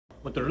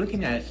What we're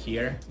looking at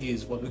here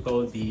is what we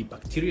call the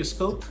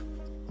bacterioscope,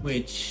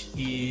 which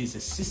is a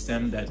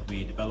system that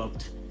we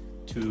developed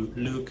to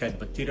look at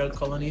bacterial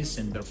colonies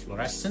and their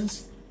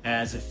fluorescence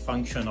as a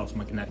function of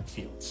magnetic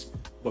fields.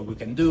 What we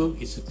can do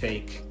is to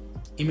take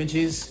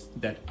images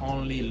that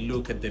only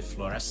look at the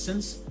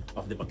fluorescence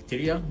of the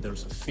bacteria.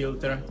 There's a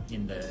filter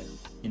in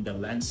the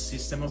lens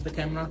system of the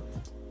camera,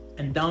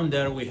 and down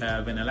there we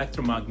have an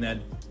electromagnet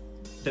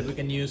that we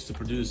can use to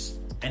produce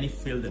any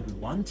field that we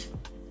want.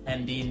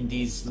 And in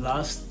this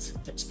last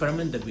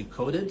experiment that we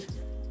coded,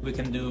 we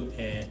can do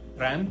a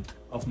ramp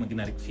of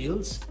magnetic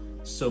fields.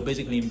 So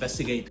basically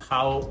investigate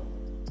how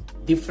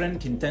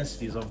different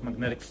intensities of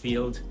magnetic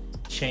field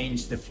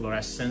change the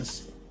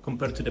fluorescence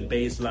compared to the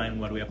baseline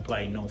where we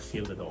apply no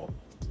field at all.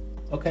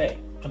 Okay,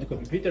 on the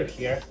computer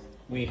here,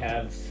 we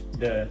have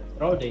the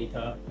raw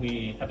data.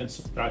 We haven't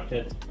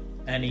subtracted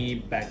any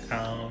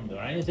background or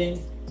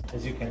anything.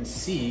 As you can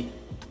see,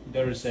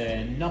 there's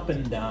an up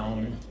and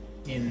down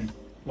in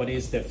what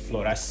is the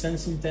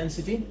fluorescence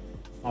intensity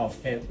of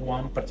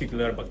one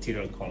particular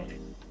bacterial colony.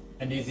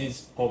 And this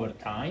is over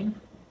time.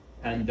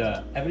 And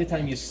every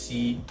time you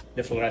see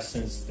the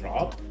fluorescence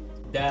drop,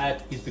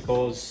 that is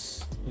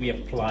because we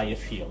apply a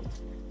field.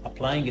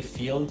 Applying a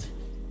field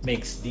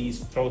makes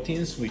these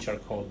proteins, which are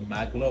called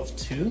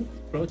MAGLOV2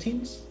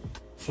 proteins,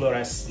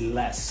 fluoresce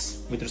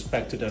less with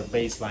respect to their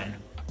baseline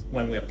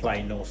when we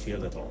apply no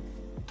field at all.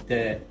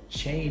 The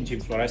change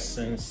in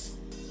fluorescence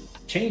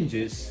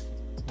changes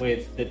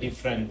with the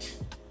different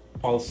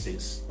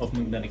pulses of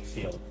magnetic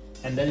field.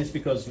 And that is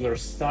because we're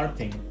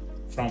starting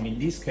from, in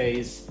this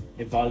case,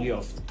 a value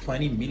of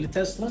 20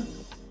 millitesla,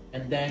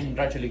 and then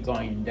gradually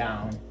going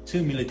down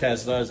 2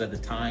 milliteslas at a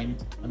time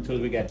until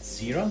we get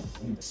 0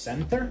 in the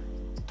center,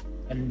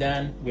 and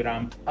then we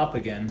ramp up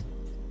again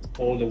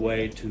all the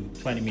way to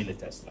 20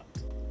 millitesla.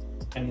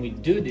 And we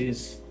do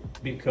this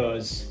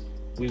because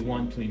we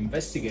want to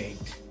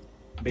investigate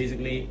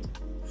basically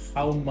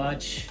how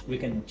much we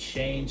can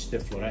change the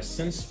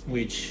fluorescence,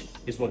 which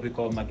is what we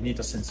call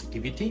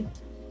magnetosensitivity,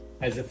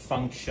 as a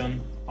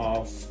function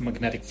of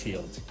magnetic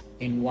field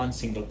in one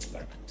single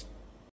experiment.